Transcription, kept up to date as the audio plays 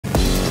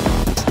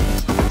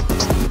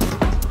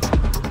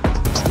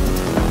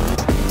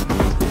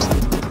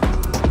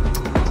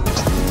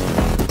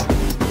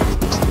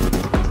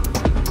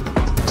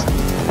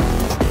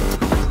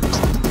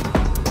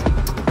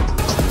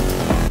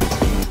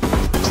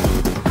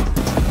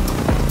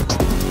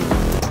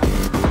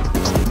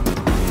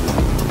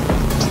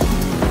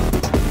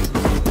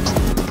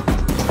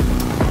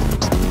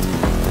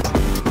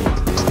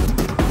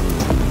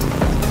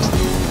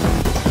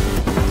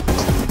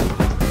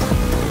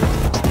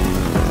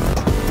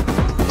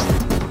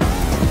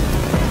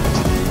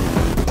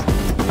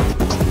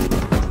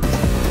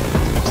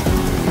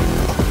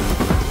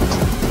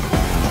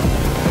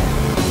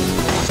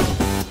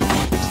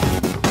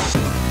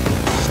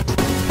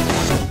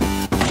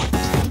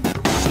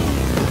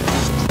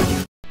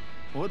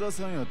田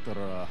さんやった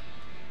ら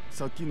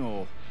さっき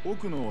の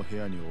奥の部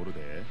屋におる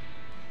で。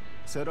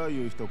セラ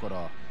いう人か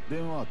ら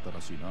電話あった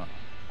らしいな。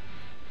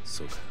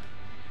そうか。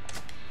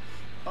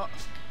あ、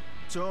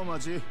超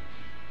待ち。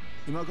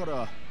今か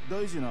ら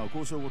大事な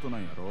交渉事な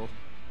んやろ。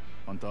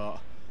あんた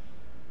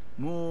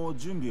もう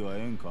準備はえ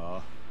えん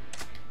か。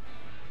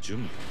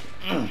準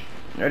備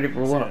Ready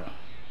for what?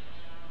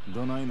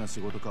 どないな仕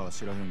事かは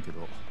知らへんけ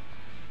ど、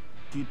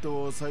きっ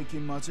と最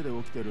近街で起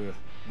きてる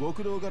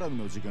極道絡み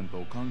の事件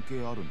と関係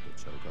あるんと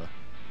ちゃうか。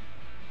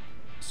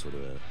それ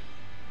は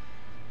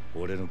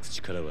俺の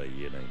口からは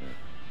言えないな。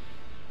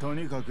と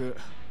にかく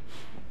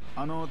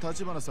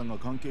立花さんが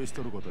関係し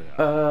とることや。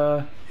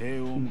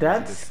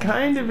That's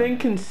kind of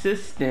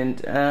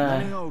inconsistent.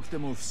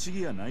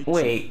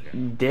 Wait,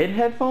 did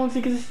headphones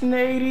exist in the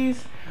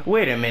 80s?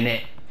 Wait a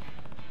minute.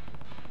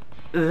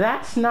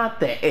 That's not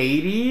the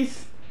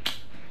 80s.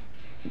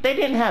 They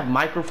didn't have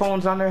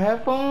microphones on their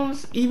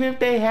headphones, even if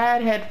they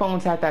had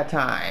headphones at that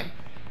time.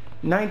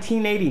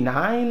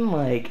 1989?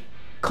 Like,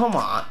 come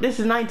on, this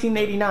is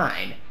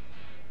 1989.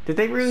 Did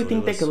they really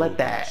think they could let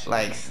that,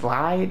 like,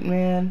 slide,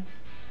 man?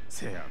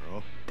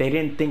 They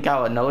didn't think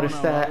I would notice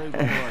that?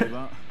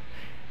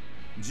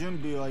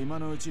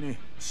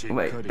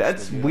 Wait,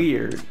 that's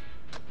weird.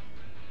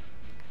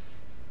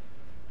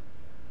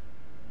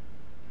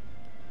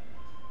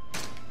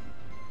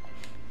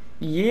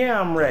 Yeah,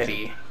 I'm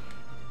ready.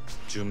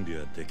 準備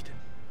はできてる。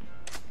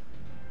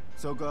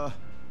そうか。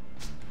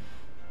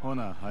ほ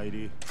な入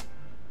り。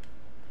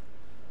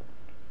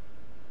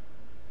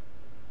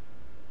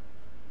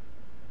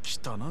来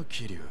たな、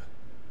桐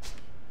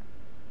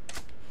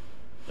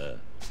生。ああ、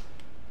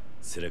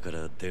それか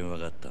ら電話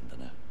があったんだ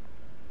な。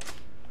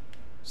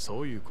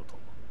そういうこと。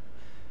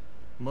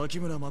牧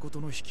村誠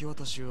の引き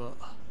渡しは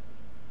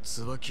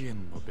椿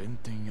園の弁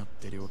天屋っ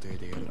て料亭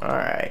でやる。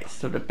Alright,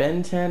 so the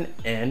Benten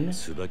Inn,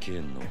 椿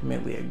園の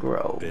Camellia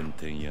Grove. 弁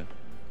天屋。あ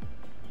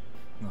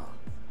あ、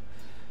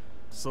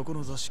そこ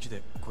の座敷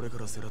でこれか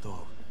ら世良と会う。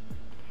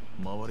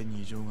周り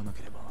に異常がな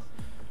ければ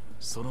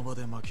その場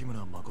で牧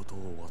村誠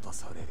を渡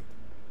される。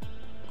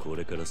こ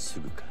れからす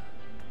ぐか。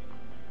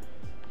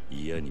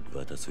嫌に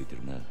バタついて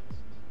るな。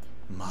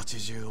街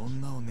中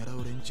女を狙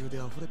う連中で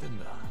溢れてん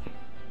だ。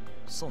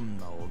そん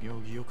なお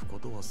行儀よくこ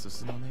とは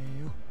進まね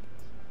えよ。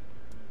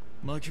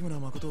牧村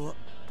誠は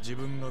自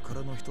分が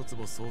殻の一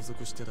坪相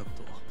続してたこ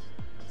と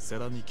世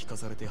良に聞か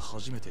されて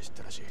初めて知っ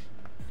たらしい。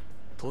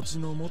土地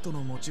の元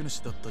の持ち主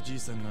だったじい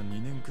さんが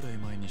2年くらい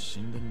前に死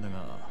んでんだ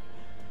が、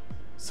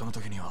その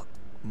時には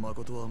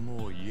誠は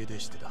もう家出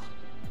してた。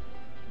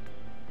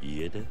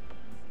家出？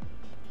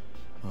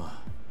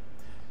ああ、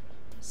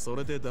そ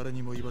れで誰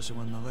にも居場所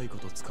が長いこ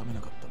とつかめ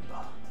なかったん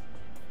だ。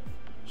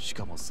し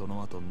かもそ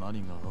の後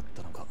何があっ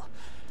たのか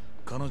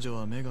彼女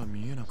は目が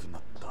見えなくな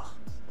った。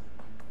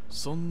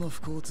そんな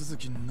不幸続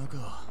きの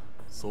中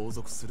相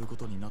続するこ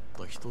とになっ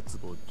た一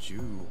坪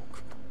10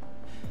億。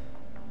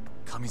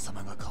神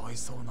様がかわい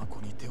そうな子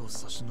に手を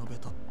差し伸べ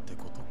たって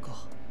こと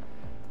か。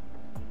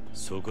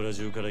そこら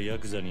中からヤ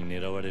クザに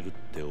狙われるっ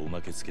ておま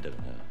けつきだが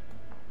な。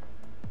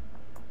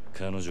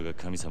彼女が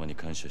神様に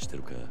感謝して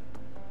るか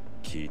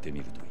聞いてみ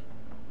ると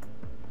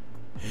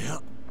いい。い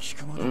や、聞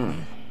くまで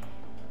ね。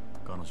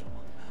彼女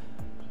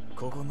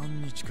ここ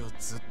何日か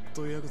ずっ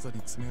とヤクザに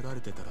詰められ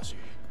てたらしい。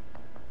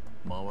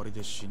周り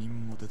で死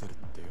人も出てるっ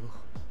てよ。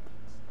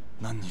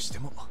何にして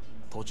も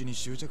土地に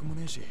執着も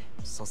ねえし、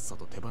さっさ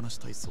と手放し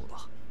たいそう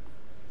だ。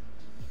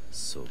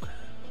そうか。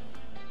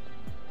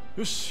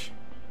よし、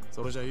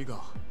それじゃいい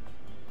か。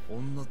女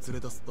連れ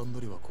出す段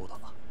取りはこうだ。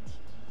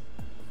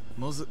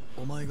まず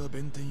お前が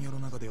弁天屋の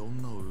中で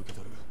女を受け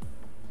取る。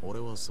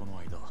俺はその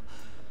間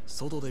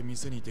外で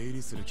店に出入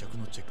りする客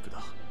のチェック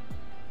だ。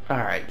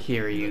 Alright,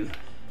 hear you.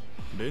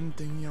 弁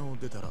天屋を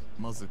出たら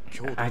まず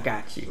京都。 I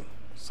got you.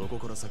 そこ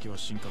から先は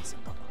新幹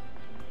線だ。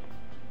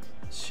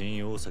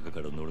新大阪か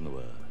ら乗るの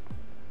は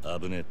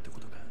危ねえってこ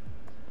とか。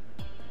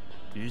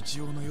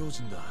一応の用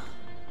心だ。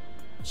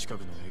近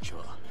くの駅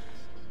は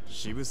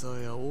渋沢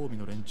や近江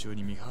の連中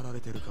に見張られ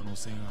てる可能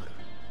性が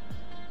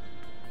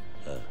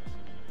ある。あ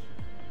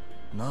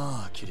あ。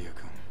なあ桐生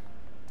君、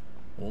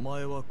お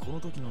前はこの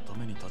時のた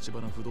めに立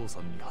花不動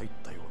産に入っ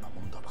たような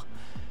もんだ。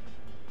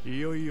い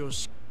よいよ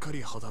しっか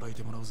り働い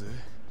てもらうぜ。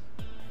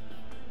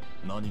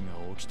何が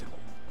起きても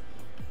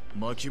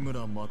牧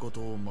村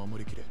誠を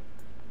守りきれ。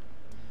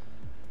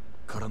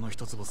殻の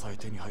一坪さえ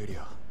手に入り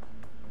ゃ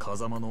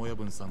風間の親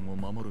分さんを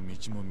守る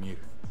道も見える。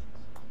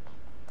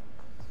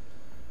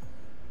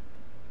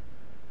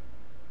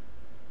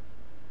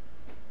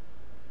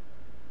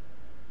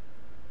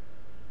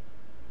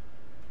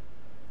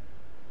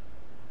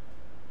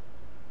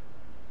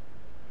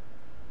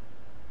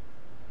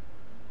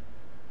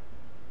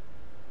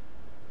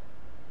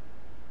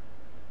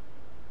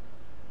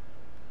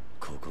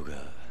ここが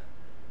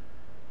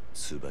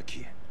椿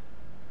園。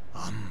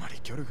あんまり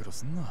キョロキョロ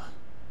すんな。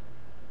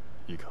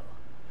いいか、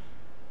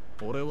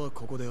俺は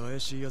ここで怪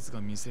しい奴が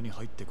店に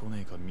入ってこ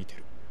ねえか見て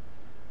る。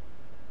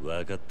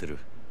分かってる。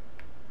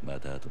ま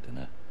た後で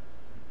な。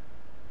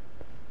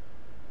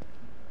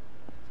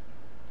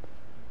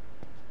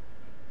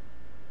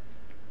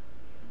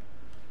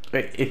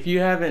If you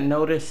haven't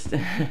noticed,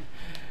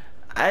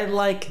 I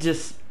like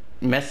just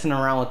messing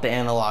around with the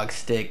analog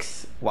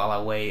sticks while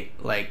I wait,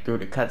 like through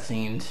the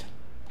cutscenes.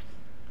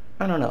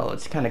 I don't know,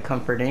 it's kind of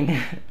comforting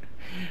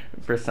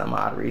for some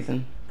odd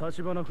reason.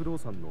 立花不動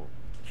産の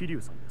桐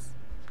生さんです。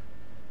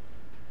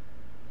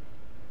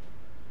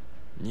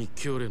日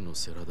教連の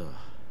世良だ。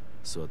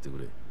座ってく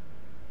れ。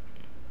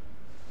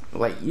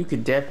Like, you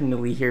could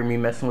definitely hear me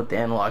messing with the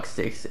analog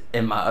sticks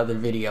in my other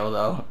video,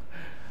 though.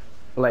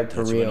 Like,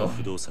 for real.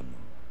 不動産の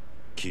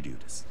桐生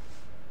です。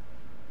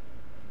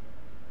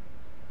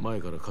前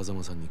から風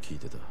間さんに聞い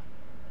てた。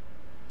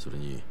それ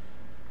に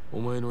お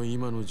前の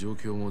今の状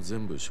況も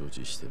全部承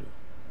知してる。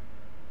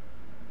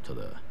た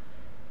だ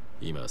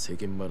今世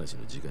間話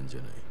の時間じ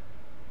ゃない。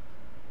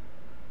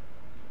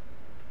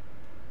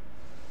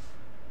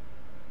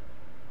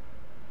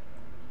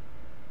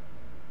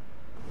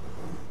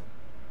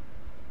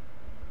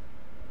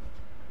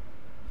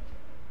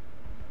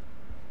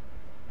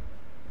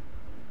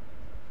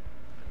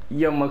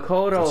Yo,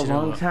 Makoto,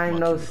 long time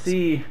no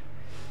see.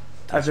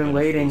 I've been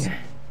waiting.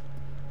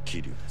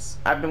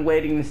 I've been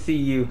waiting to see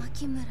you.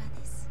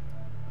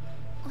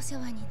 お世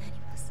話になり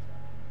ます。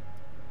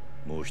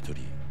もう一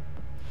人、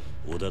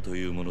小田と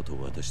いう者と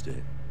私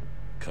で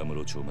カム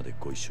ロ町まで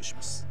ご一緒し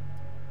ます。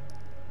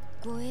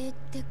護衛っ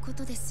てこ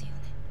とですよね。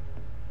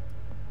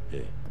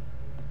ええ。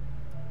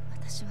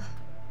私は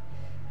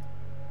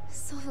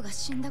祖父が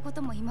死んだこ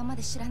とも今ま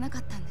で知らなか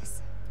ったんで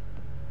す。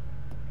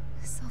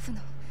祖父の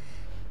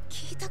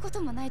聞いたこと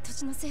もない土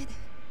地のせいで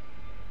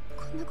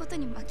こんなこと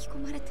に巻き込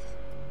まれて。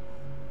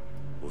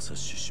お察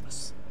ししま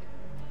す。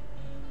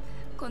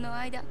この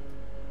間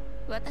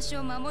私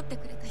を守って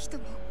くれた人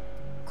も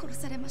殺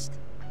されました。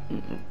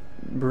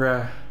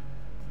Bruh,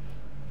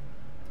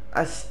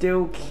 I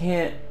still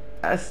can't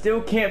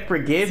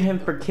forgive him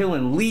for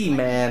killing Lee,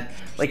 man.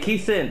 Like,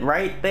 he's sitting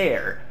right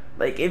there.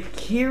 Like, if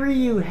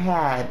Kiryu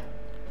had,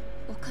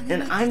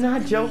 and I'm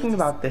not joking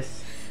about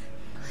this,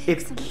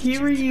 if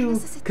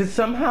Kiryu could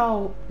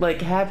somehow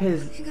like have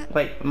his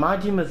like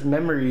Majima's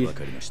memories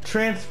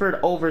transferred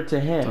over to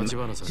him,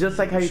 just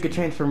like how you could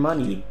transfer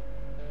money,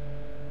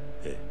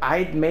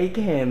 I'd make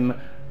him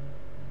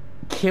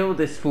kill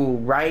this fool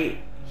right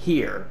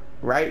here,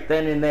 right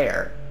then and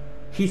there.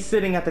 He's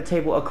sitting at the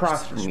table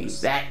across from me.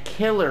 That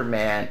killer,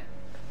 man.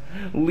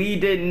 Lee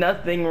did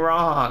nothing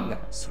wrong.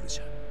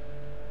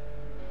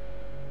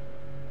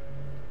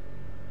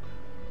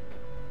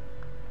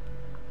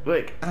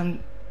 Look,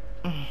 I'm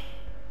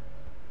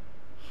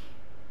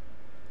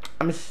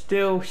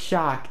still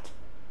shocked.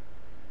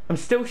 I'm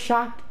still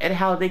shocked at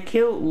how they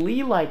killed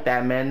Lee like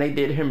that, man. They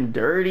did him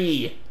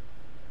dirty.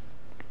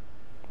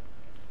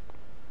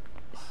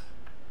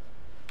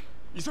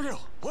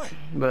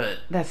 But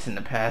that's in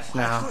the past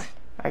now.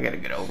 I gotta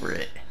get over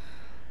it.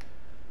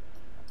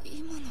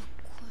 今の声。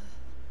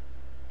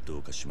ど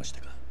うかしました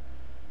か。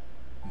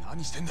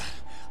何してんだ。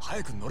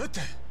早く乗れっ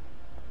て。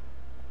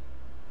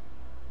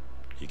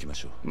行きま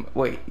しょう。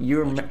Wait,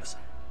 you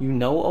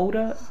know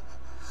Oda? は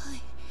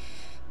い。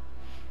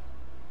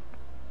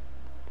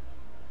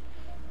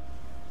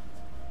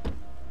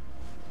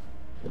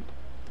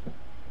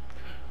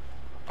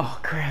Oh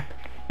crap.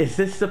 Is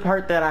this the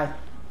part that I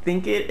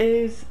think it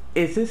is?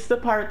 Is this the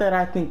part that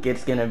I think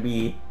it's gonna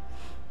be?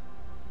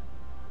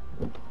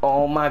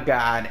 Oh my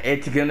god,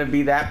 it's gonna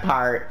be that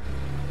part.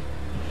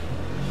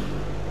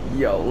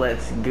 Yo,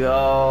 let's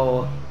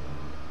go.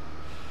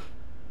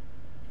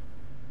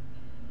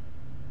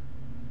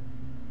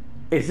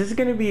 Is this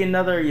gonna be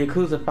another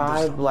Yakuza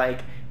 5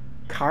 like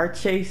car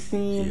chase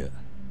scene? Yeah.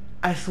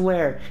 I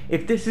swear,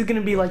 if this is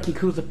gonna be like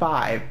Yakuza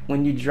 5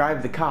 when you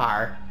drive the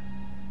car,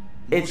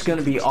 it's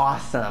gonna be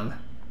awesome.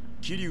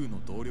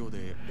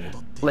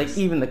 Like,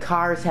 even the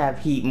cars have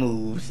heat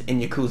moves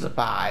in Yakuza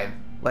 5.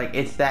 Like,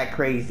 it's that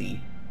crazy.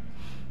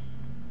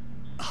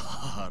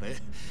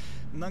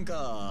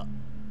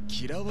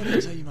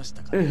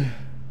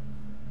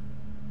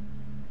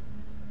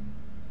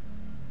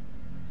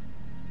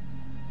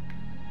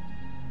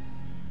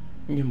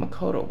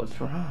 Makoto,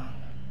 what's wrong?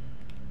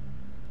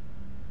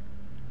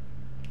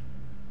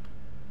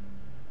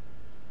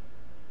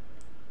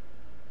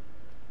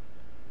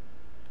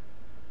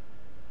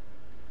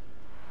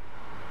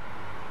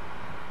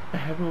 I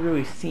haven't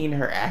really seen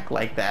her act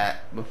like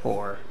that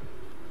before.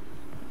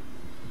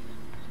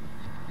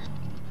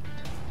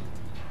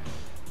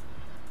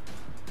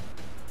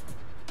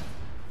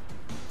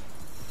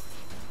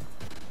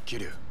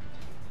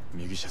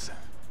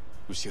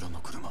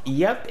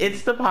 Yep,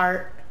 it's the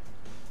part.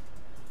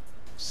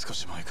 少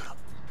し前から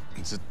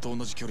ずっと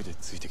同じ距離で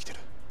ついてきてる。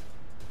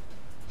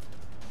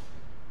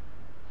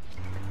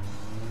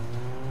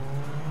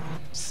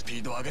スピ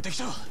ード上げてき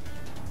た。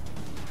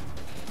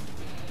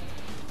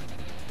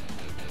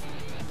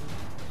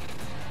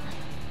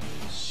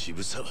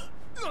渋沢。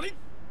何？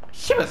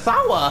渋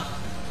沢。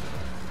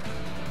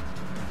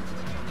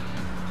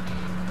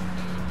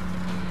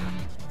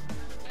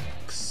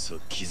くそ、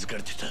気づか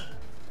れてた。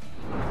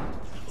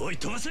おい、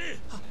飛ばせ。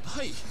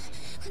はい。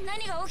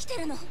何が起き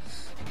てるの？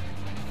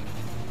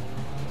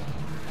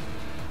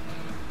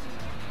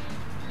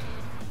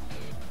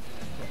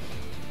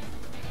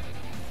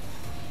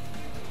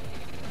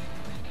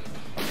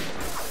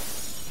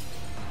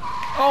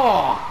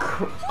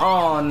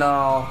 Oh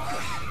no.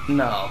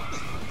 No.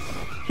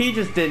 He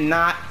just did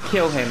not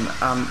kill him.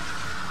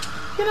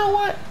 You know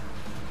what?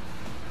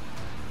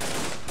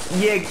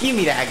 Yeah, give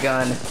me that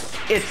gun.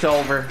 It's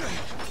over.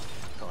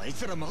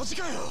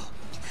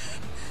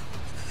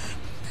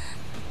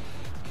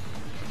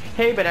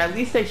 Hey, but at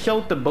least they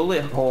showed the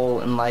bullet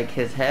hole in like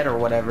his head or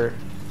whatever.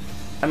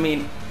 I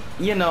mean,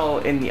 you know,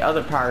 in the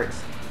other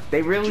parts,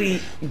 they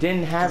really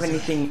didn't have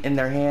anything in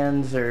their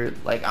hands or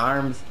like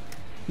arms.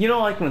 You know,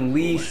 like when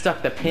Lee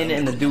stuck the pin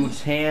in the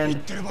dude's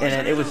hand and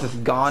then it was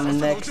just gone in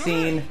the next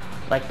scene,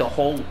 like the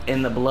hole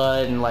in the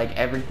blood and like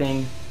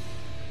everything.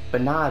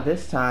 But nah,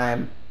 this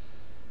time,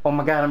 oh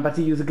my god, I'm about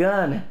to use a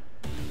gun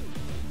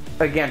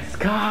against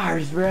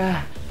cars,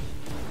 bruh.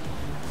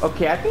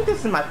 Okay, I think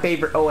this is my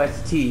favorite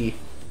OST.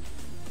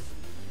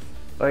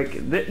 Like,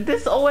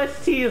 this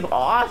OST is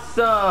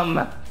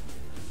awesome!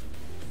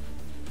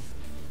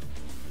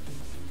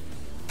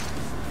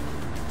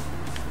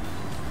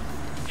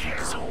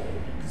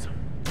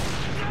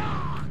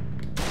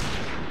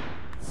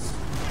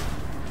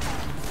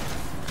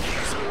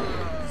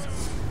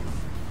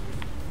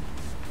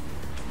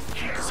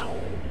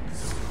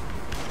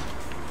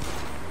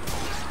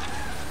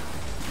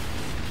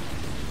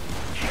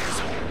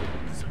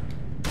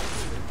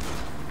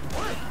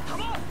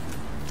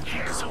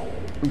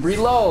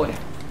 Reload!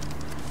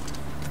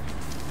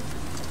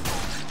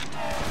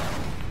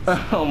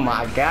 Oh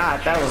my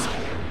god, that was...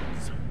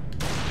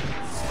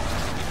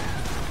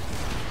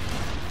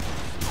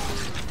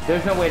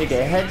 There's no way to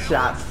get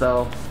headshots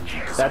though.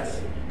 That's...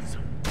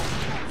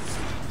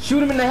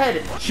 Shoot him in the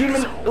head! Shoot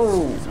him in...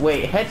 Ooh,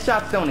 wait,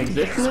 headshots don't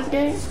exist in this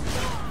game?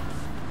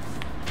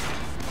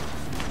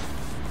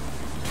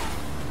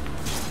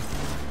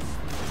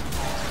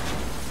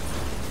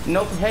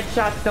 Nope,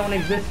 headshots don't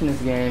exist in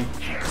this game.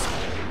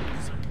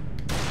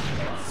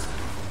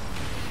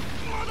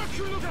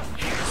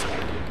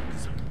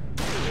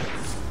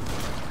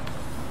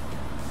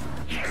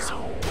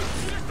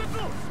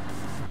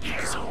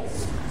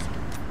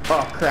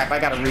 Oh crap, I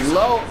gotta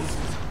reload.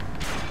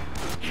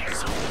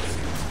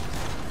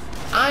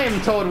 I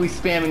am totally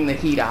spamming the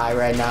heat eye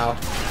right now.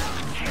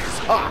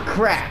 Oh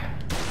crap.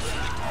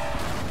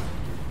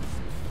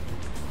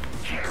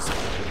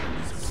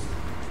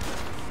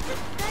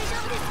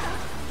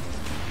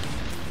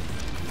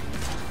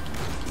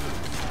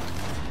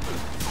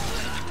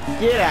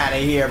 Get out of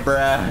here,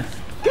 bruh.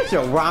 Get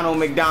your Ronald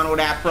McDonald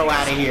afro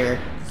out of here.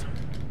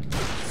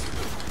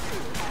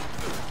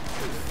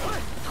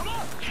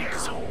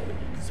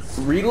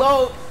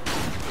 Reload.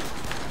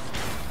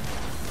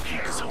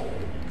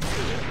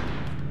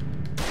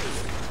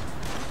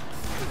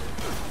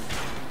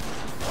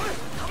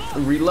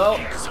 Reload.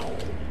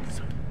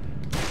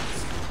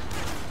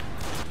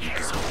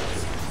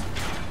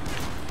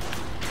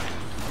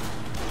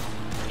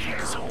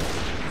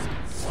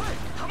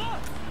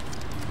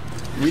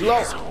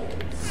 Reload.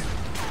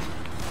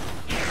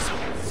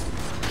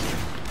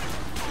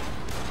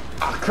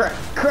 Oh crap,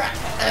 crap.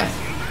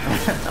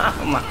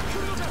 Oh my.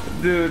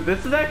 Dude,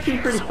 this is actually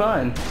pretty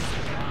fun.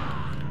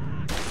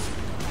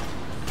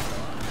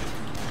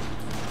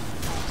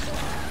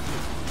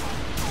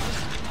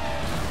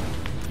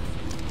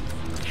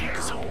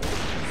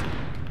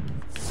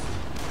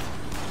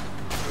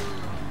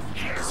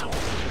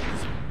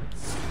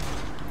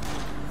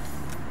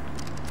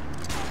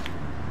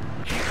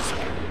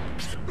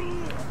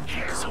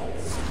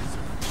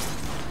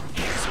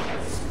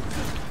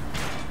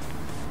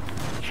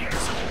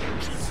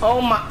 Oh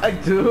my,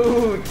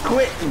 dude,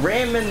 quit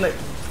ramming the,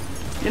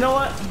 you know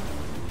what?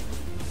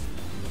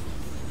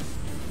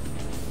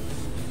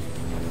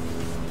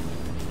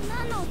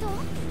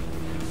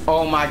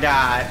 Oh my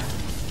god,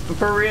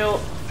 for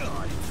real?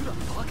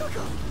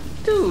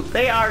 Dude,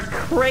 they are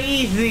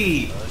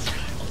crazy.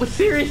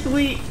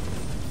 Seriously?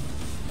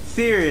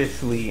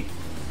 Seriously.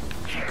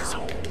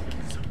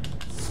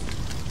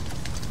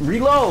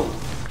 Reload.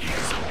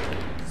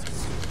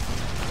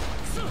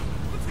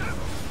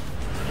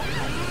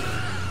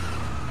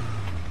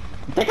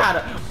 They got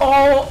a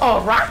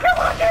rocket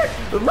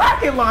launcher?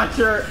 Rocket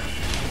launcher?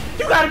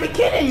 You gotta be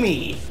kidding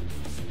me!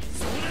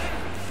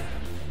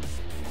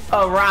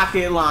 A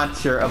rocket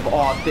launcher of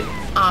all things.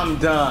 I'm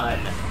done.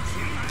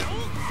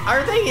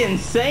 Are they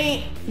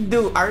insane?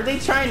 Dude, are they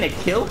trying to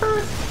kill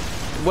her?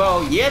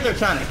 Well, yeah, they're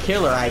trying to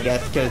kill her, I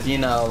guess, because, you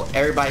know,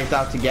 everybody's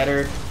out to get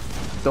her.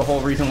 The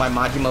whole reason why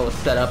Majima was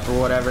set up or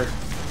whatever.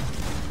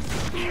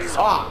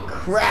 Oh,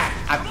 crap.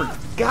 I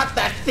forgot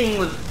that thing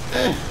was...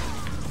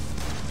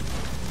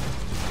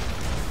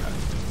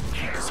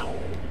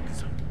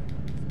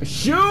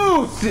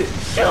 Shoot!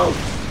 Shoot!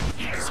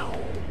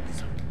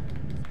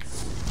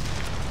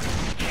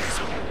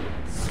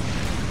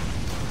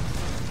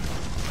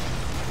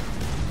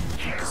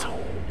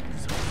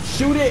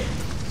 Shoot it!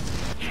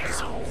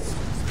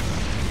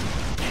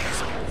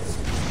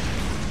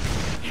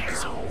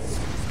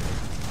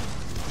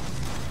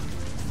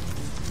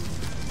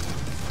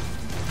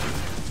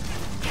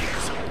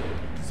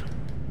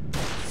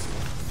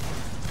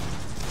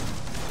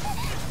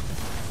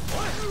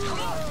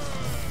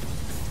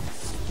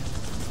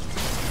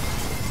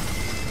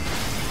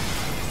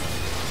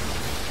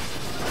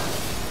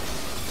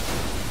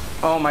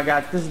 Oh my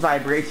god, this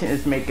vibration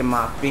is making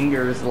my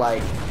fingers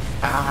like,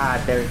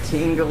 they're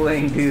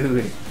tingling,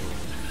 dude.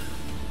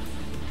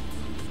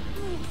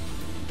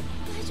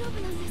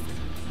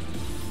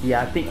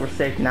 Yeah, I think we're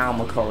safe now,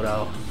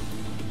 Makoto.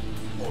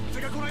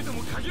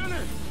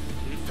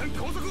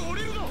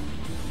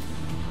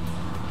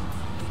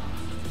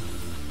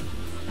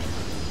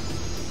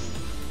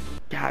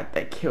 God,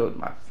 that killed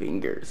my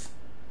fingers.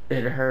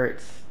 It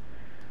hurts.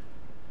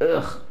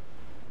 Ugh.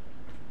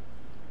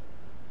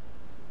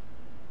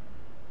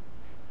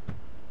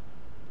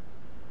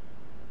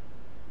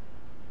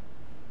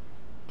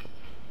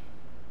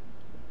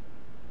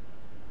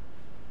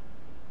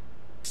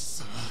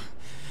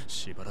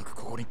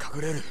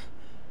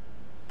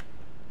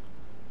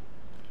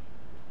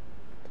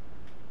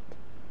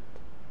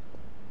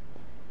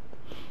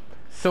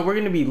 So we're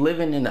gonna be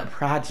living in the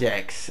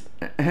projects.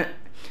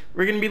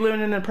 We're gonna be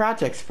living in the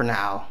projects for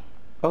now.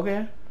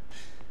 Okay.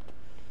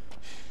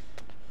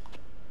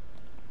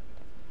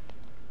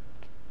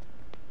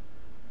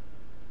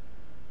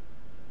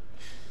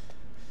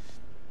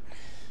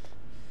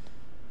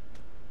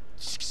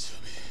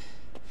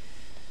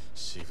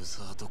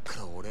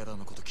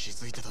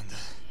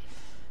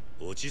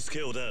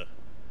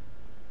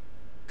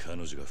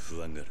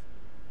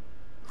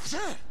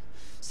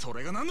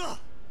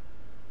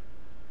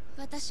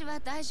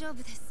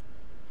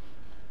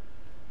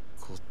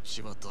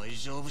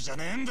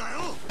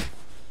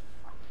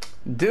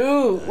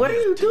 Dude, what are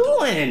you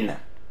doing?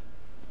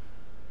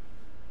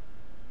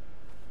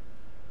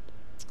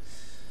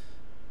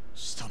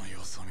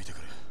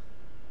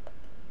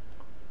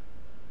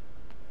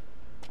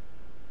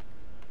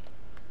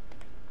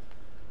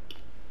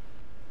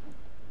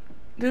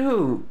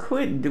 Dude,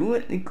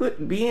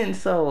 quit being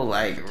so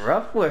like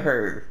rough with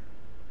her.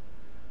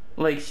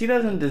 Like, she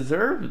doesn't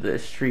deserve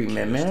this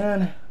treatment,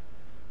 man.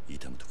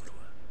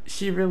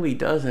 She really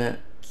doesn't.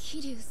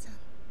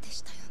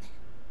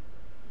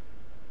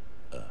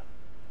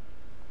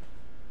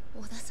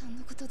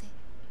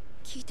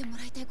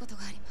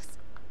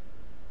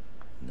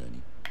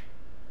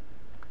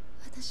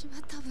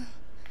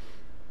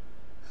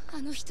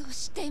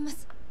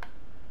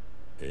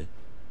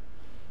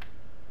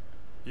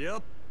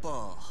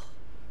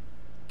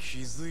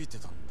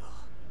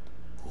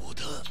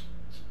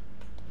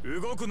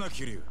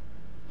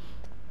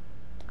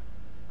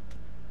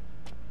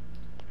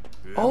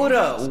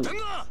 Oda,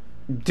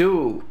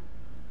 dude,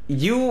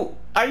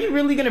 are you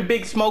really gonna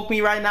big smoke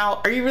me right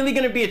now? Are you really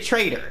gonna be a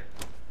traitor?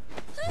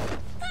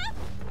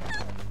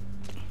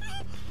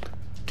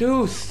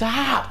 Dude,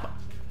 stop.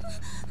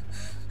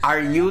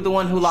 Are you the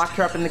one who locked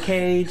her up in the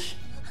cage?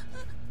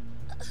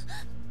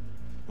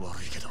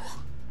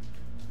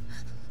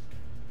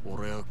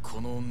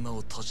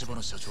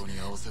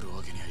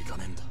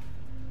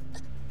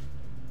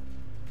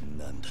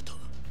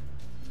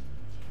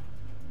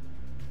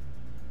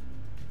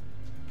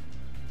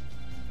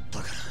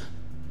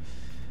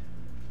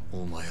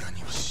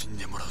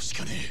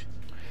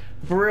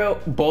 For real,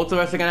 both of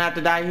us are gonna have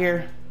to die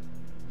here?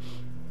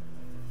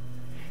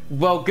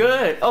 Well,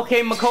 good.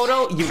 Okay,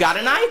 Makoto, you got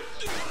a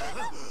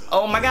knife?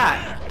 Oh my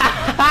god.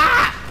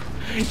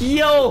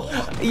 Yo,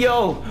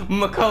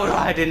 Makoto,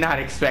 I did not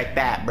expect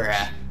that,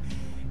 bruh.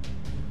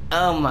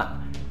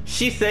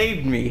 She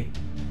saved me.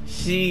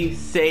 She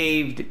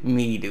saved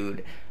me,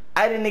 dude.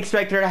 I didn't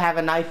expect her to have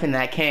a knife in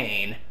that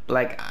cane.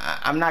 Like,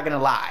 I'm not gonna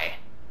lie.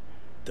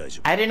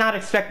 I did not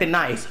expect the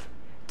knife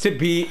to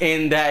be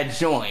in that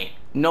joint.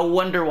 No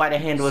wonder why the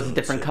handle was a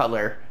different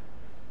color.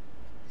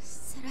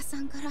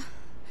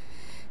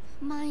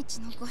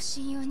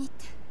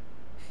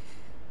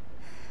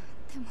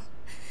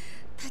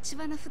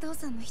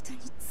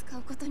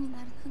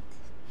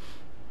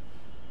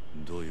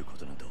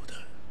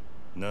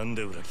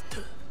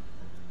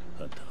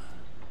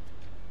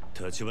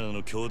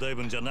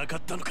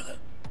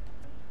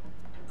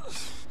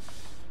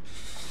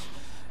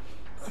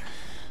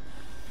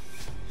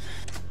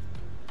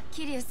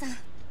 Kiryu-san,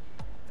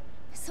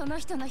 その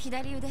人の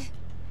左腕、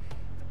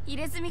入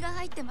れ墨が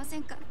入ってませ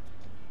んか？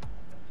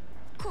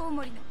コウ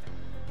モリの。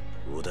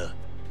小田。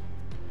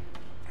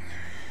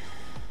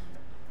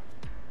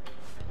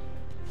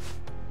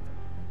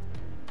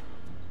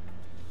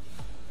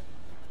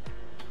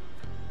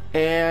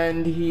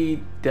And he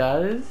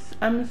does,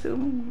 I'm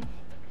assuming.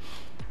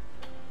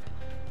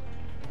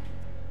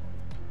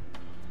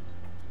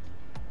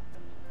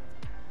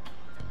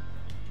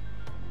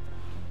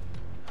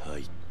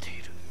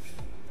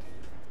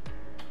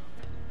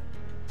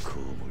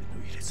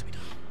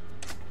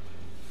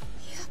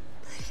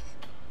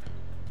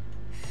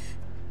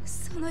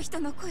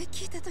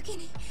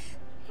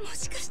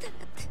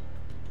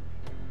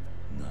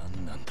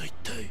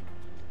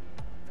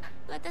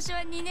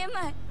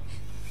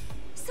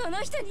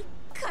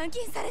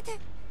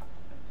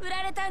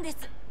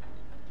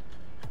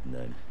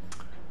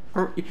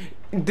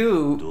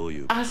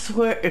 Dude, I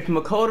swear if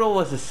Makoto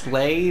was a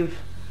slave,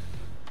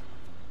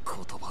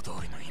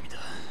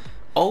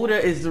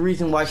 Oda is the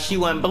reason why she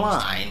went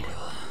blind.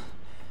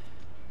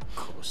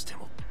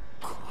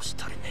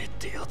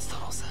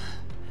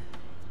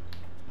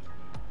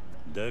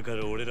 だか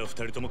ら俺ら二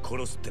人とも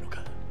殺すっての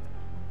か。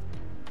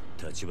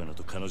立花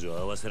と彼女を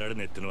会わせられ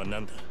ねえってのは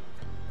何だ。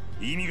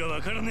意味が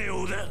わからねえ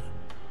ようだ。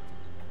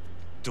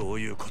どう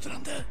いうことな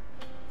んだ。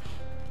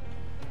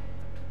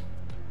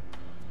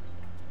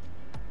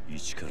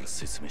一から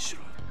説明し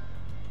ろ。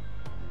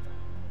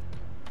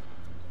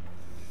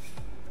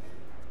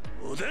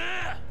小田。分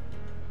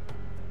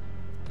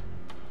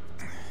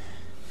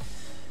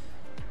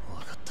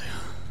かったよ、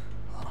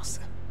話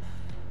せ。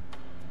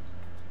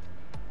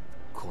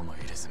この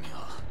入れ墨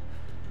は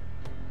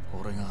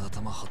俺が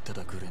頭張って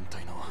たグレン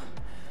隊の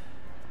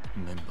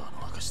メンバ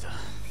ーの証だ。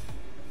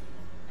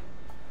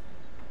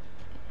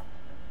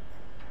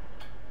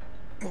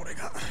俺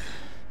が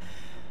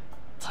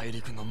大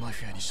陸のマ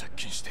フィアに借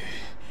金して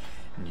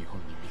日本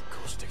に密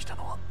航してきた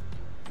のは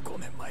5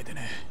年前で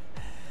ね。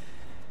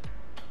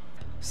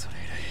それ以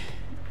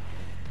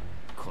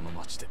来この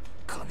町で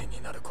金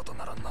になること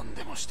なら何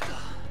でもしてた。盗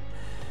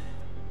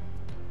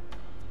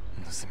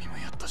みも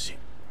やったし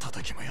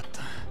叩きもやっ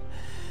た。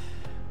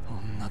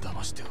女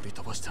騙して売り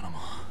飛ばしたのも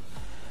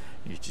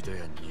一度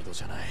や二度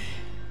じゃない。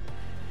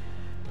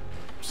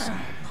そんなも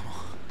ん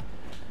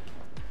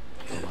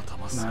たまた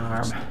まその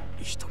うちの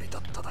一人だ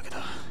っただけだ。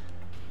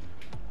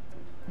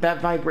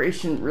That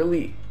vibration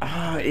really,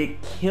 it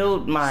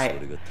killed my. そ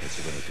れが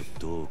立花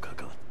とどう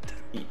関わっ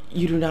てる。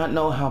You do not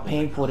know how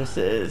painful this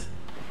is.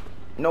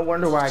 No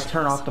wonder why I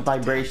turn off the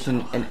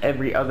vibration in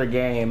every other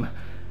game.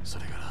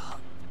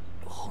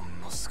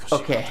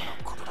 Okay,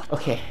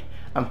 okay.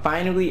 I'm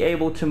finally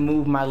able to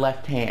move my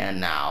left hand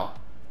now.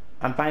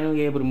 I'm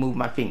finally able to move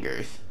my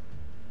fingers.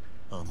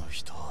 あの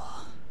人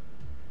は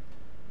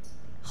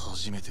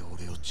初めて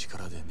俺を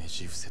力でね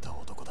じ伏せた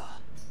男だ。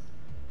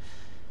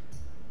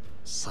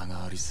差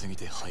がありすぎ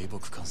て敗北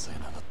感さえ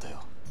なかった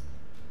よ。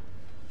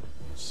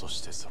そ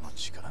してその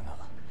力が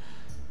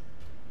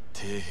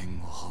底辺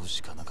を這う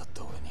しかなかっ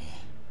た俺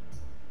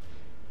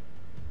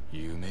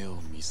に夢を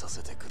見さ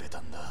せてくれた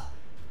んだ。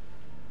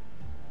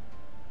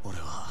俺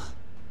は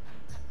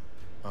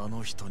あ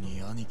の人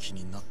に兄貴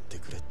になって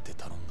くれって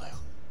頼んだよ。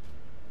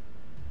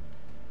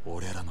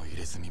俺らの入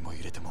れ墨も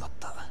入れてもらっ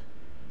た。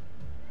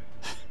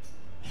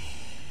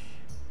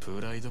プ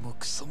ライドも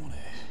クソもね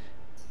え。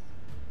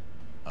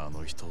あ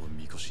の人を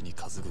みこしに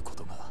担ぐこ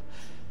とが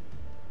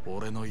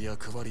俺の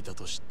役割だ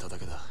と知っただ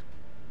けだ。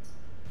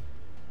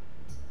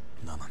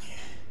なのに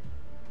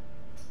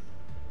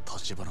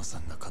立花さ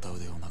んが片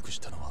腕をなくし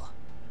たのは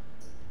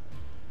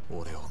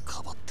俺を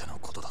かばっての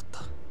ことだっ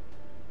た。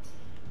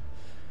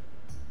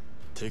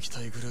敵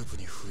対グループ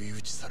に不意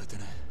打ちされて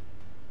ね。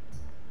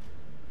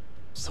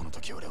その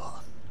時俺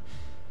は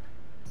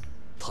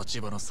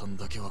立花さん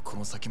だけはこ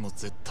の先も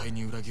絶対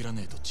に裏切ら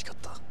ねえと誓っ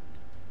た。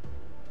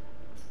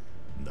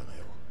だが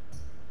よ、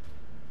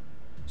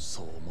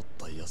そう思っ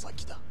た矢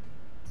先だ。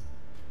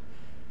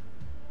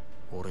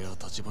俺は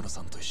立花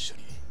さんと一緒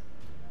に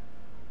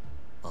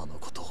あの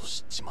ことを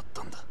知っちまっ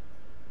たんだ。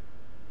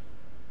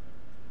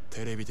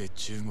テレビで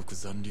中国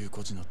残留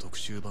孤児の特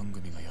集番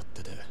組がやっ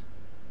てて、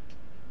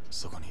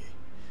そこに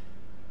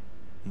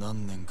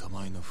何年か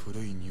前の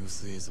古いニュー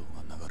ス映像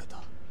が流れ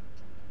た。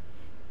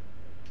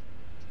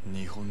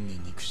日本に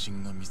肉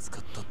親が見つか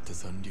ったって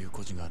残留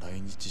孤児が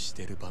来日し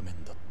ている場面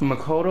だった。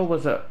Makoto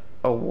was a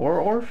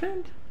war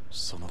orphan?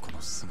 その子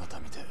の姿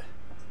見て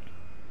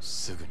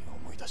すぐに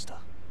思い出した。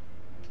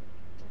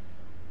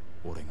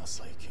俺が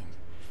最近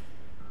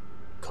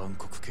韓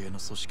国系の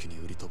組織に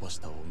売り飛ばし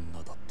た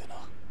女だってな。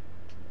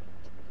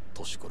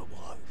年頃も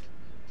合う。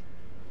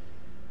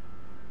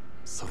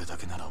それだ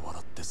けなら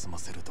笑って済ま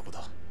せるとこ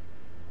だ。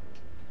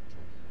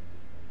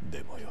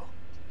でもよ、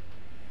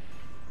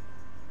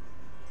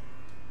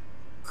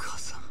母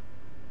さん、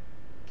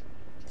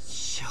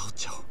シャオ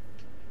チャ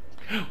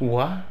オ。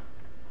 What?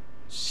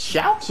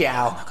 Xiao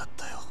Xiao? なかっ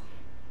たよ。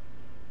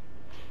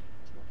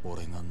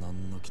俺が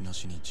何の気な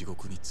しに地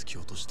獄に突き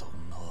落とした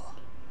女は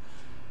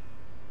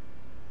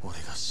俺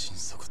が心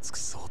底尽く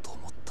そうと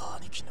思った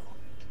兄貴の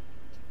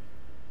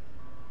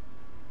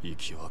生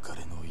き別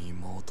れの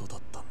妹だ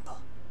ったんだ。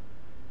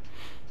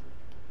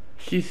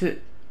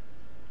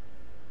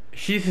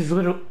She's his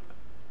little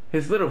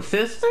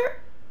sister?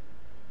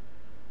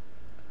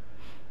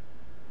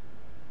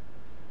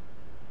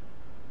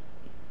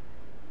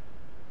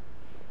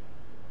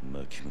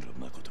 牧村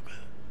誠が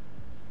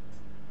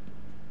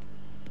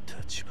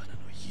立花の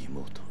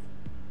妹。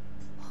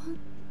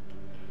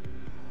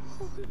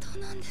本当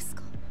なんです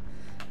か、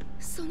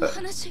その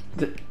話。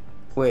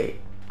Wait,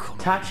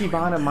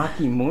 Tachibana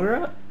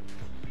Makimura?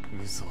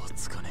 嘘は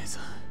つかねえさ。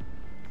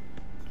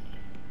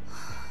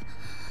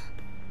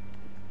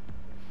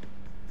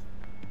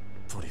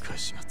取り返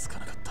しがつか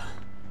なかった。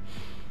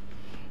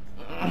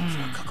いく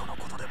ら過去の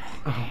ことでも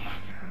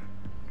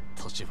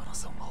立花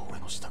さんは俺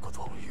のしたこ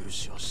とを許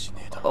しはし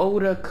ねえだろ。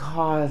 Oda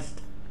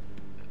caused.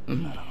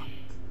 なら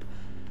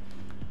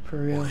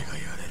For real. 俺が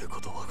やれる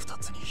ことは二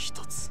つに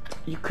一つ。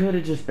 You could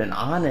have just been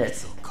あい honest.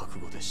 つを覚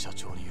悟で社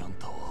長にあん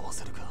たを会わ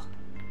せるか、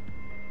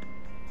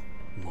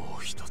も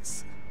う一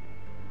つ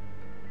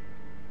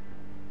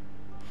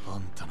あ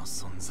んたの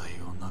存在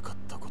をなかっ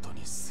たこと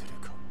にする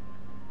か。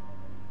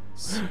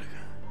それが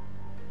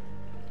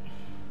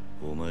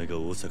お前が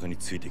大阪に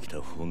ついてき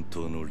た本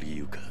当の理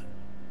由か。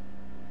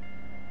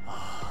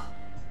ああ、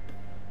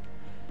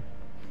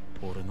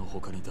俺の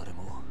他に誰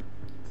も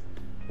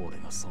俺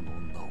がその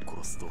女を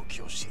殺す動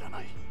機を知ら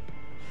ない。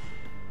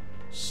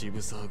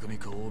渋沢組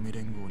か近江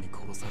連合に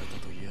殺され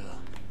たといや、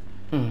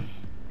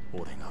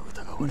俺が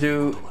疑われ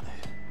ることはね。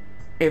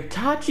If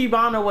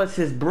Tachibana was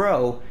his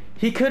bro,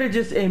 he could have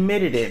just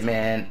admitted it,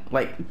 man.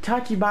 Like,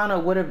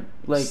 Tachibana would have,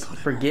 like,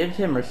 forgive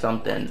him or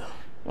something.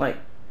 Like,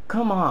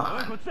 come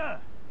on.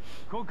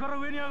 ここから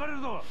上に上がれる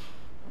ぞ。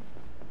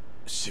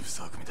渋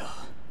沢組だ。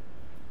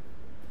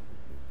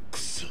く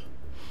そ。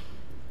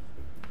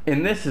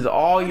 And this is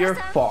all your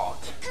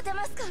fault.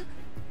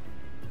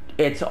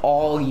 It's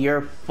all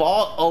your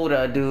fault,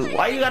 Oda, dude.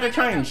 Why you gotta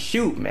try and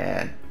shoot,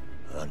 man?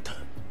 あんた。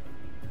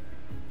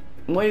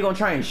 Why you gonna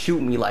try and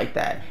shoot me like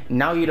that?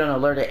 Now you done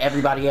alerted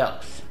everybody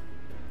else.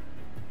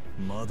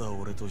 まだ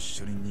俺と一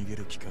緒に逃げ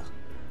る気か。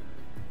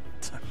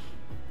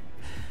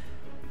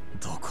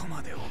どこ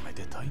までおめ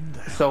でたいんだ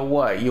よ。 So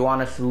what? You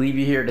want us to leave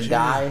you here to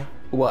die?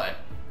 What?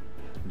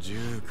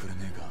 銃くれ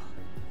ねえか。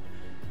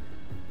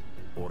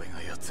俺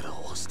が奴ら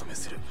を押し止め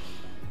する。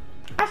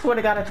 I swear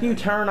to God, if you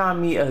turn on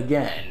me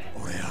again.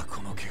 俺は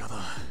この怪我だ。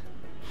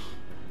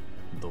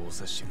どう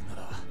せ死ぬ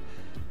なら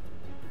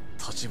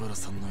立花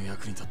さんの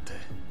役に立って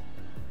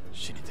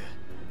死にて。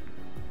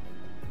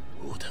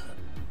そうだ。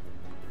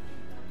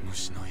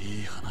虫の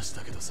いい話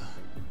だけどさ、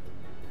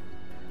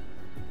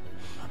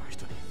あの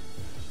人に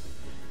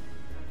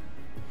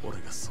俺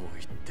がそう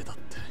言ってたっ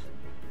て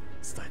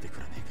伝えてく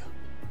れねえか。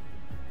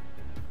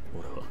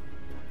俺は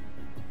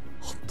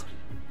本当に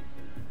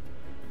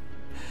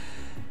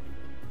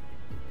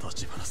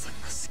立花さん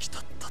が好きだ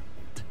ったって。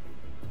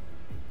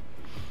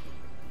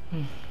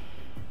伝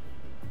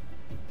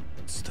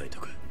え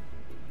とく。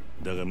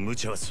だが無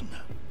茶はすん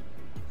な。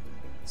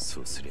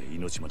そうすりゃ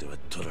命までは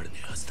取られね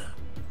えはずだ。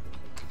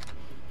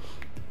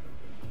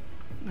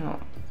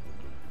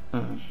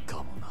か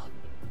もな。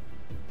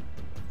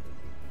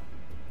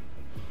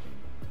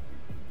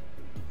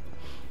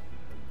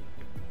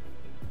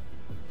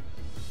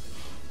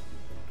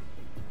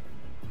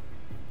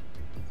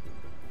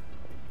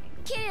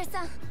桐生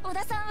さん、小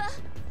田さんは。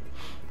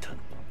頼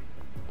む。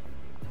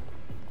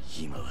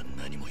今は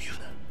何も言う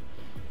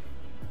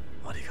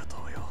な。ありがと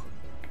うよ、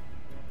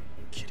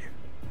桐生。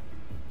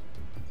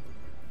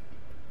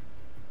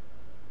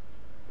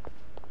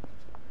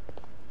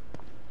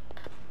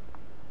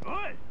お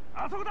い、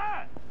あそこ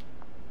だ。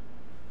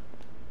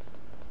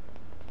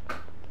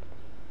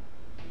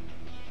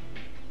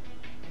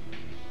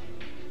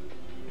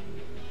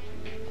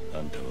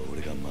あんたは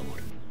俺が守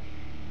る。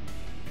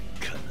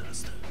必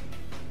ずだ。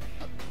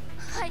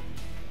はい。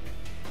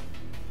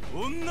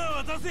女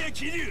渡せや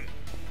桐生。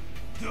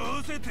ど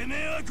うせてめ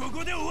えはこ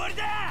こで終わり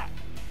だ。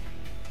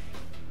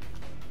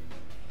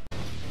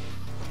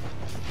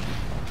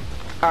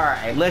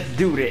 Alright, let's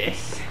do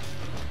this.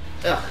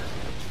 Ugh.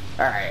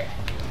 Alright.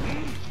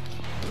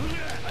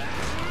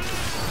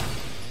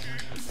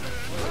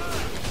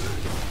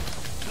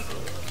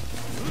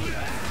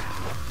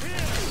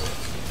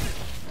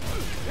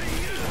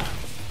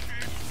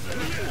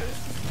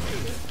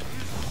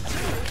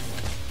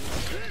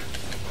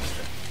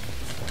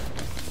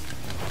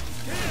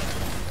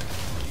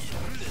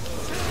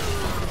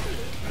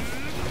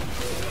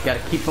 Gotta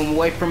keep them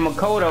away from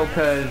Makoto,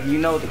 because you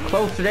know the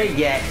closer they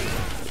get,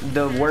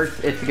 the worse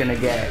it's gonna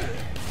get.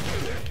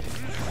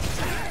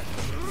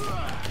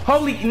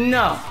 Holy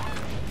no!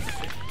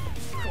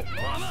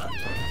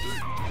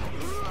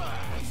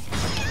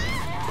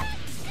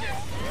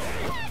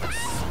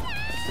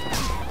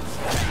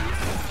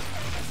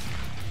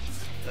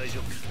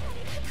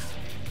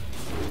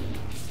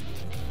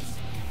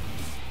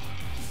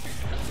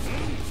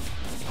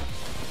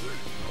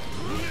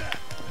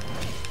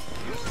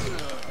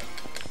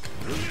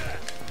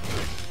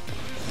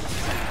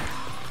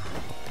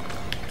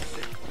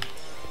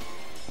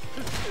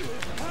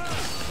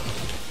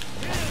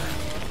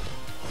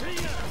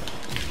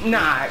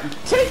 Nah,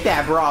 take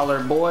that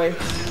brawler, boy.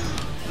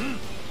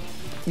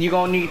 You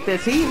gonna need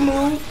this heat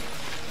move.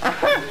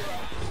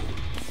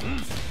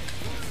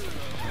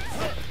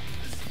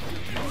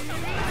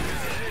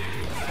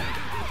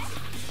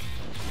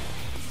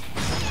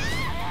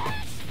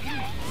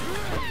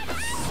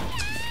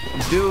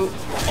 Dude,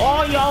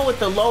 all y'all with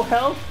the low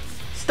health,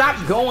 stop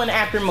going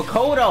after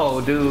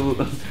Makoto,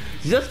 dude.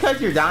 Just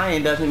because you're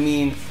dying doesn't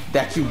mean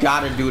that you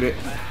gotta do it.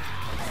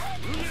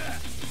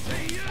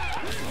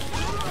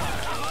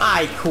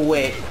 I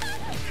quit.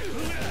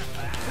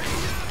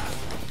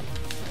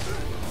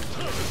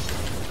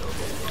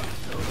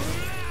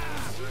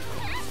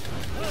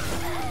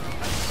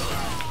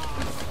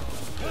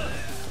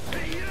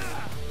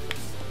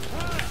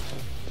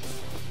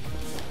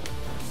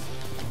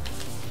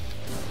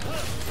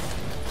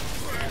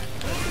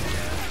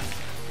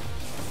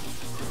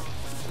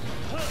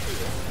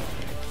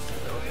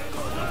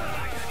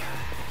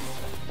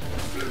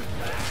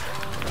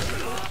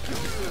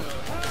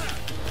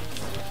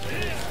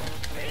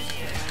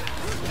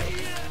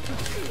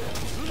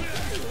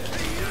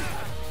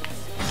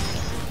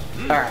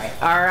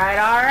 Alright, alright,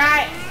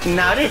 alright.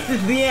 Now this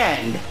is the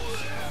end.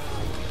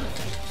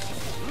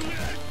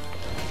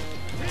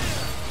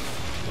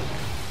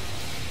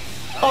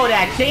 Oh,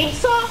 that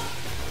chainsaw?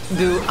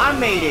 Dude, I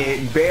made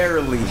it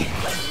barely.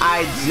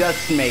 I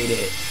just made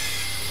it.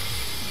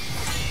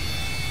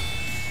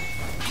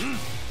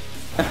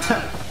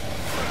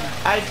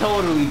 I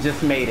totally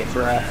just made it,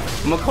 bruh.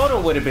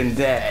 Makoto would have been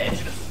dead.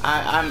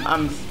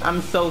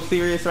 I'm so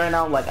serious right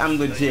now. Like, I'm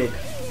legit.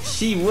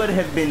 She would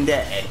have been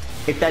dead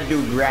if that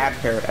dude grabbed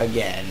her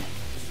again.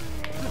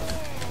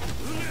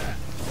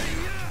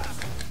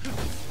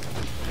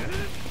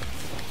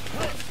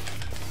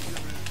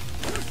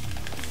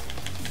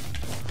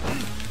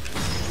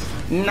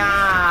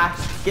 Nah,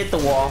 get the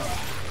wall.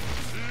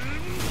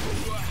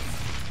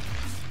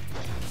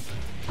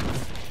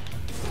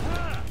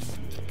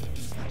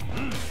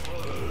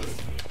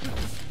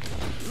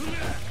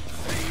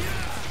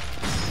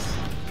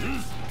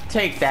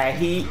 Take that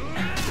heat.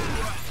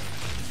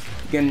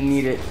 Gonna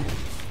need it.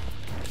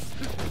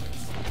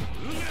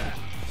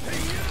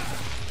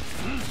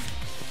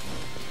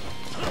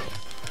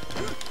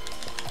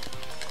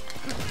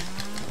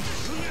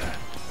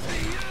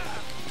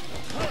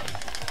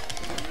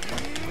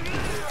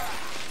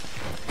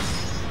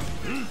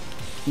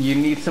 You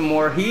need some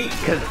more heat?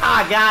 Cause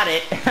I got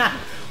it.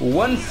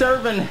 One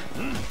serving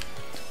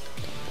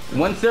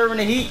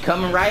of heat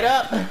coming right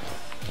up.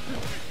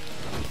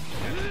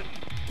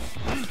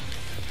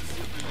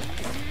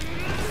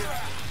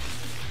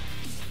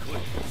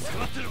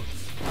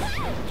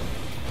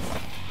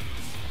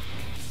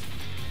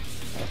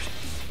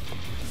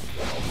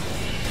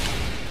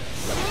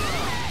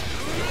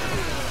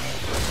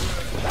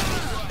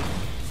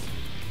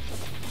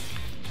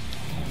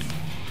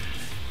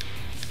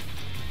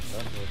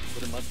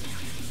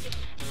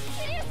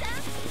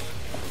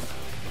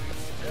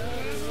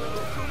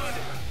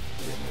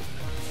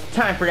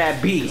 Time for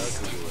that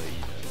beast.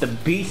 The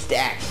beast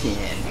action.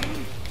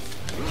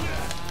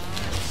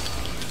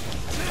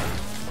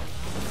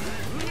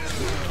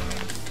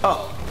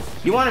 Oh,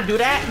 you want to do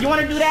that? You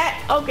want to do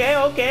that? Okay,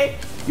 okay.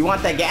 You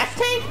want that gas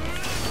tank?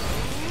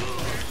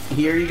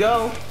 Here you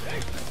go.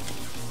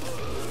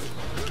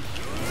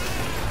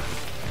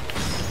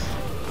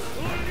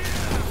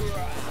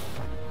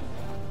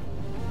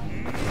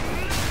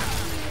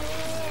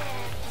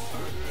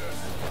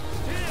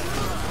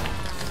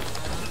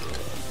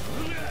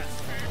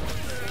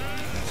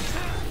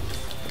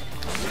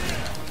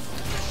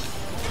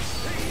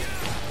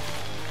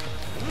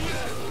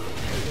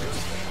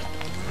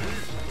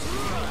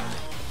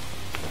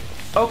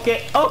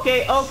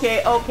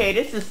 Okay,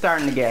 this is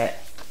starting to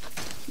get...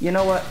 You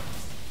know what?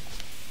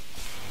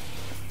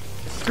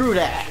 Screw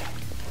that.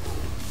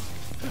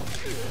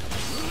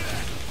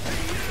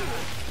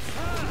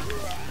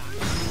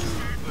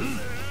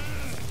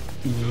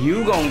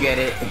 You gon' get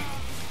it.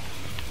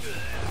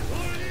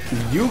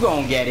 You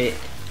gon' get it.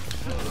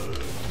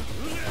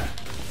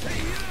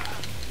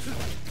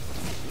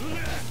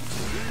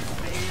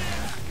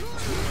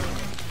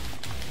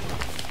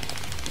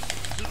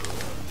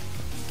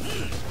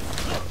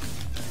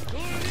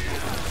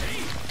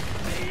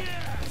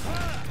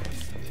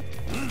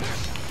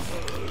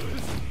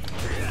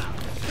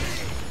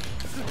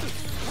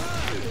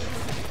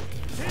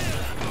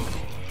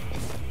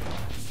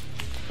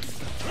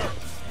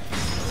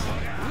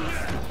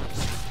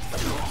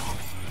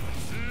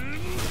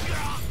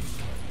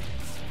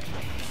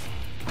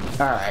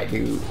 Alright,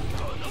 dude.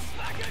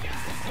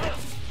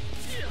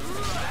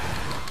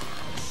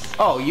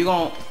 Oh, you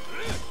gon'...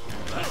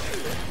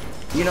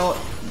 You know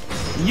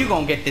what? You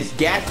gon' get this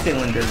gas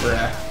cylinder,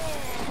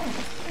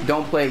 bruh.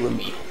 Don't play with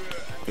me.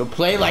 Don't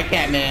play like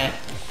that, man.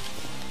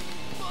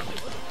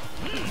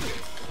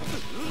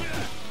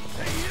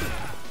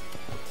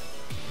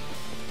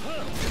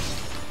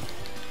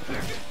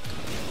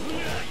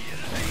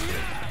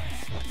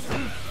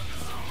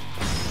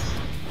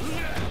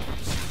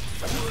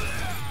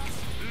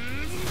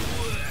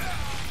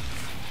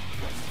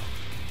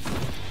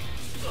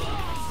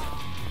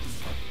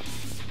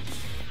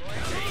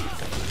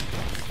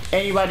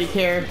 Anybody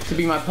care to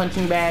be my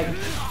punching bag?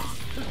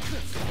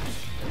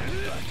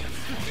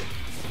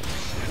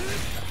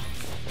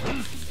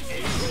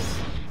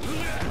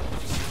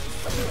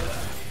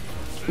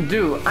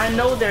 Dude, I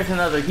know there's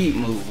another heat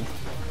move.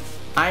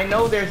 I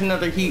know there's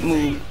another heat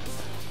move.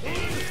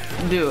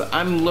 Dude,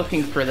 I'm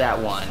looking for that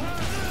one.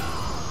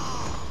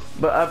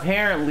 But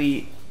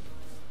apparently,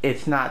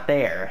 it's not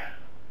there.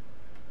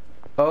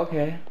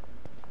 Okay.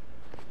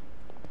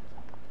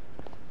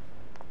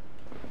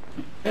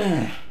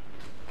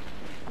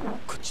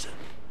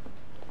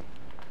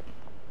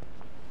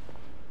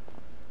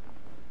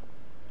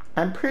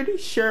 I'm pretty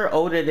sure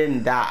Oda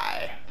didn't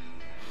die.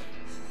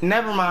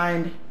 Never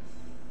mind.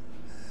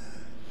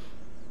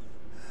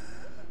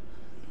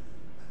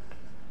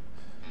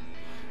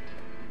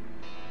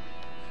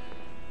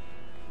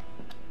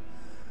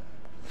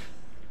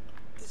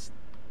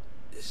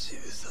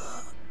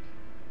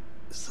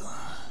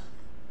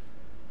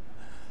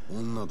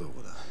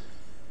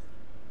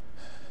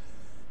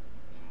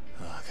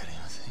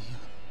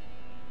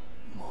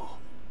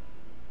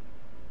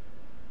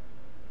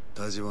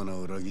 立花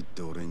を裏切っ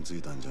て俺につ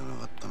いたんじゃな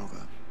かったのか。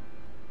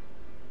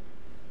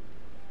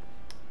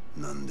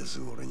なんです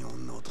ぐ俺に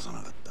女を落とさ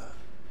なかった。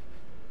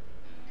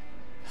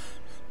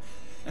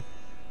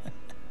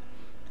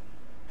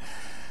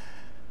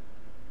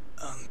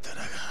あんたら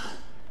が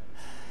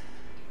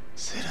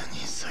セラに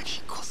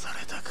先越さ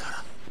れた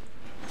か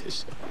らで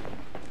し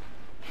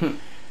ょ。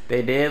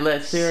They did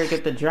let Sarah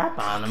get the drop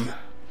on him.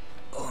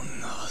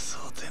 女は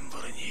蒼天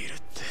堀にいるっ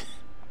て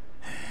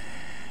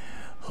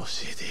教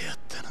えてやっ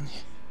たのに、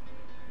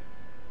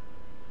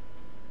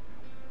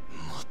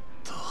もっ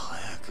と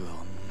早く女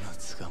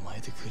捕ま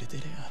えてくれて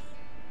りゃ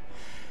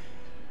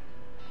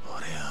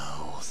俺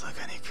は大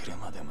阪に来る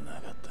までもな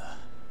かった。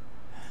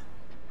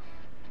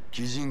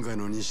鬼人会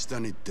の西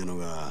谷っての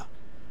が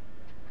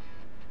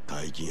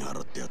大金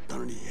払ってやった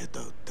のに下手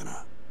打って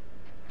な。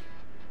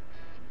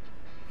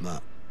ま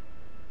あ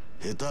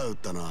下手打っ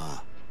たの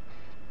は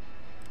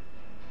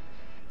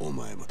お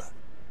前もだ。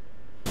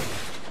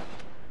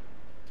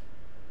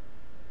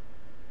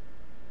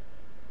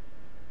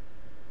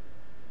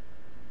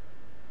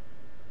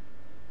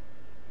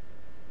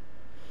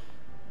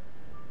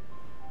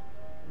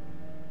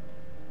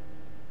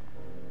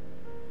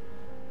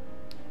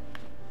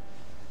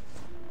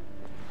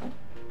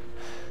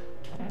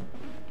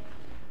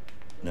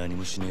何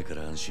もしねえか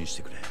ら安心し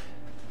てくれ。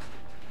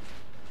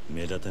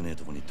目立たねえ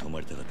とこに泊ま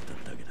りたかっ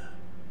ただけだ。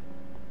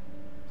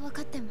分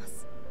かってま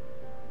す。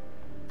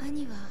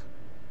兄は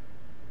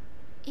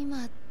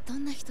今ど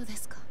んな人で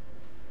すか？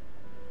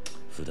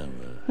普段は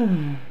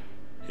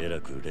え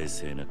らく冷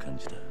静な感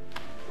じだ。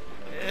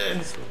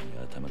そうに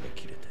頭が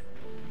切れて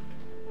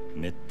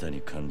めった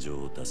に感情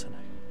を出さない。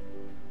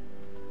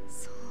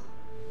そう。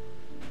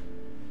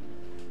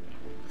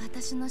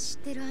私の知っ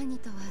てる兄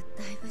とは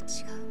だいぶ違うみ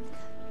た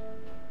い。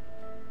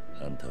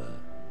あんたは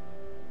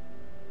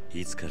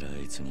いつからあ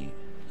いつに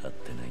会っ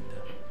てないんだ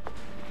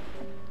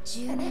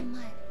？10年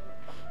前。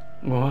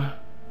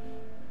What?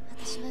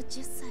 私は10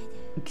歳で。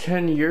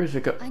10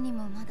 years ago. 兄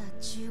もまだ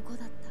15だっ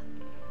た。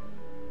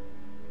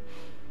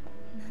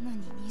なの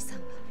に兄さん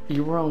は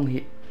You were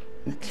only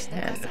私と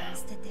母 10. さんを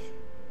捨てて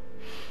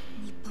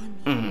日本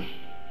に、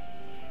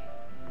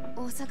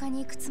大阪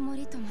に行くつも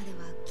りとまでは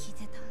聞い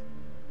てた。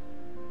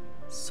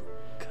そっ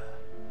か。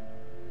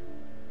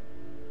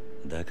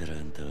だから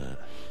あんたは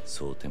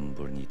蒼天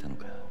堀にいたの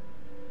か。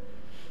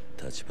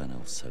立花を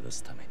探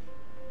すために。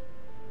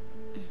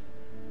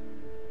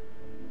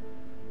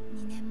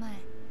2年前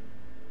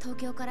東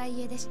京から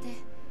家出して、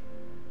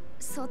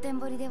蒼天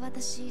堀で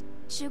私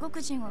中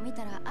国人を見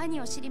たら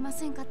兄を知りま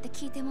せんかって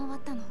聞いて回っ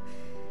たの。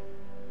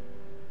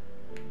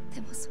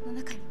でもその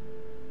中に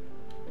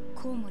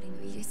コウモリ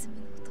の入れ墨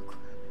の男が。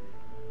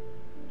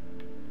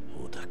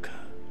小高。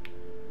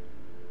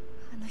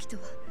あの人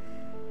は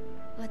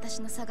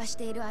私の探し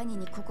ている兄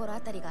に心当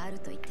たりがある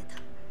と言ってた。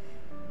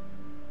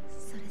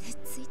それで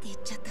ついていっ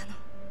ちゃったの。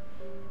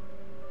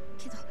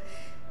けど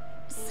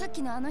さっ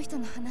きのあの人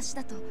の話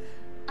だと、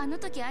あの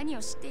時兄を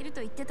知っている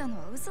と言ってたの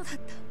は嘘だった。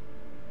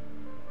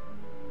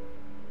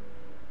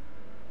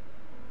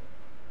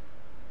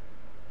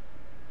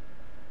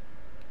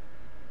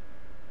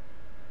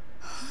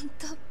本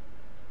当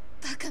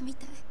バカみ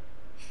たい。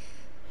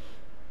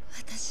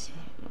私。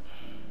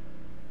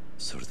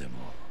それでも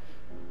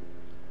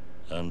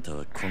あんた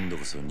は今度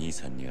こそ兄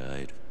さんに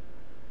会える。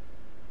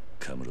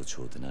カムロ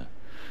町でな。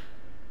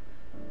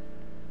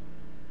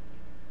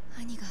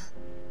兄が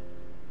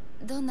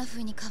どんな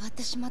風に変わっ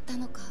てしまった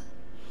のか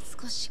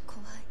少し怖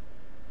い。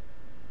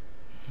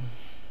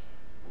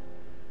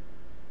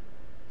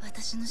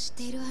私の知っ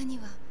ている兄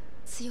は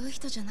強い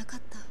人じゃなか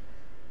った。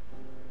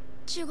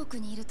中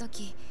国にいる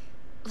時、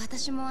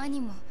私も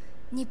兄も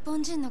日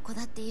本人の子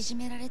だっていじ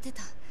められて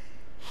た。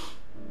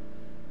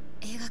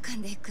映画館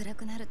で暗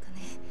くなると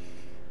ね、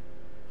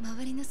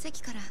周りの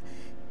席から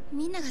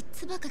みんなが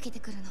唾かけて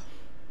くるの。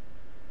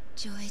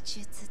上映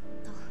中ずっ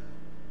と。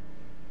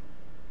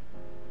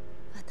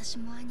私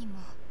も兄も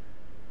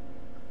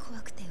怖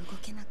くて動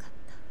けなかっ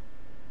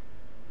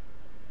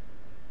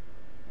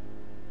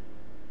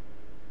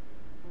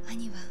た。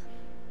兄は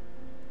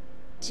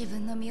自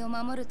分の身を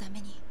守るた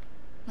めに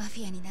マ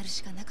フィアになる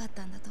しかなかっ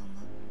たんだと思う。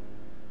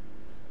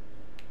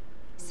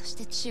そし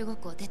て中国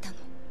を出たの。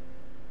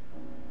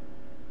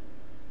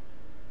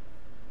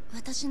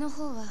私の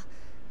方は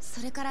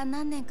それから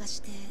何年か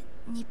して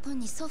日本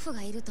に祖父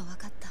がいると分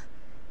かった。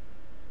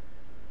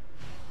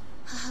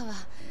母は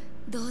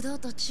堂々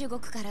と中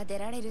国から出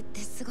られるって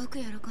すごく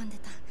喜んで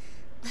た。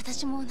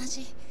私も同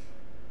じ。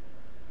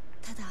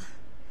ただ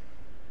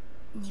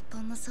日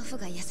本の祖父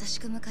が優し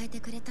く迎えて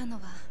くれたの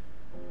は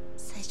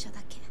最初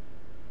だけ。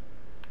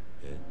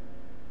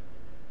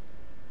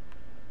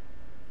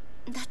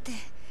だって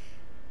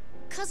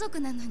家族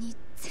なのに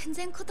全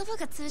然言葉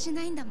が通じ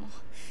ないんだもん。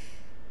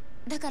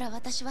だから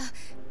私は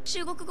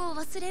中国語を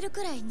忘れる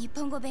くらい日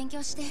本語を勉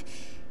強して、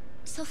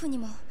祖父に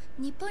も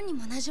日本に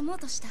も馴染もう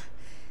とした。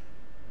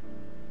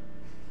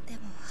で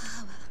も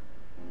母は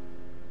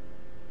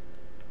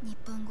日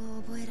本語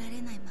を覚えら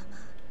れないまま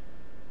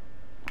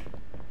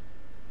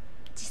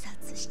自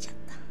殺しちゃっ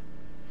た。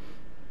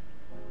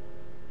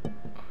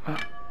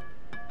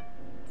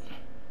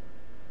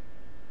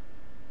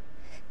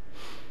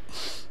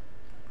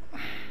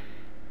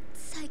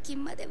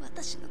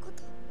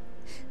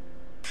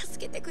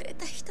てくれ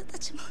た人た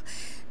ちも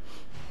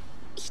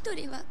一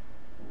人は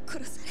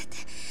殺されて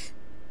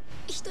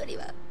一人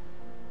は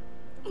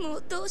も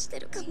うどうして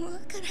るかもわか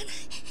らない。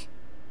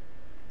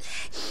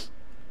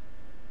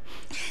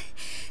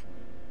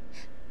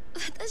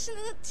私の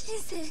人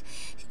生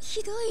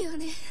ひどいよ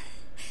ね。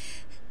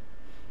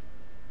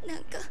なん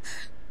か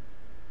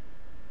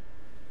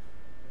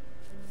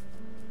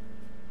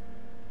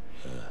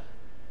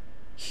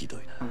ひどい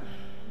な。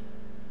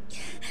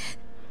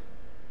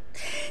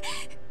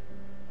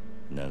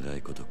長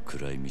いこと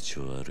暗い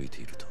道を歩い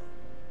ていると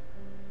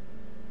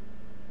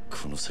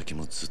この先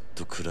もずっ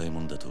と暗い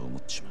もんだと思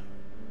っちまう。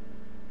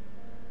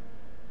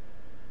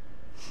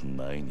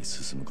前に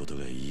進むこと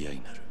が嫌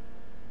になる。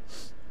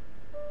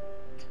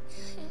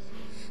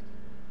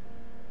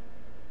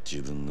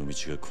自分の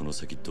道がこの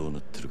先どうな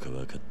ってるか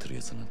分かってる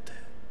やつなんて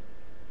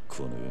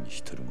この世に一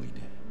人もいね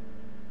え。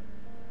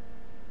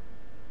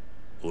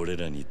俺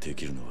らにで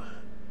きるのは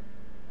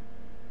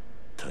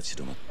立ち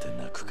止まって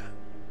泣くか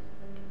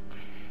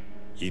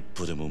一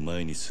歩でも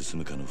前に進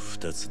むかの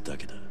二つだ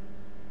けだ。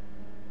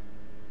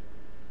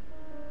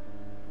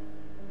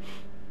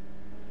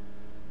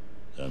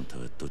あんた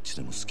はどっち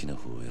でも好きな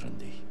方を選ん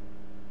でいい。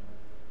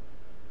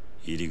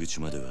入り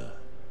口までは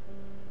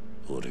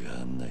俺が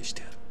案内し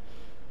てやる。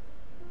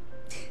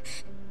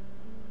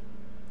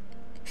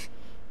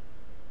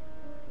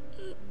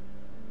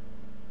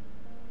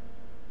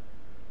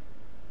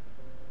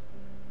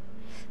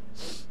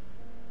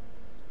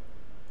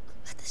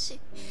私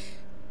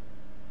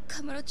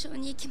カムロ町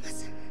に行きま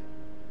す。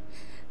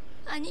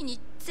兄に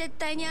絶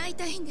対に会い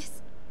たいんで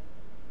す。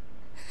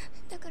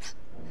だから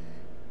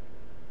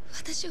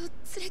私を連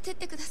れてっ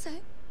てくださ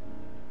い、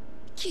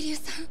桐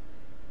生さん。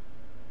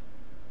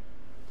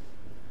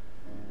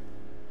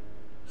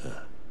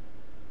ああ。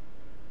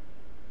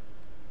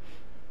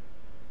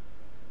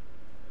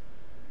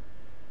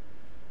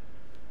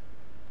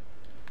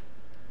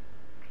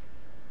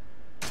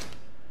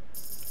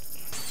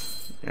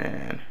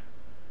Man,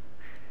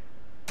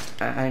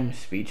 I'm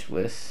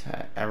speechless.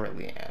 I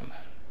really am.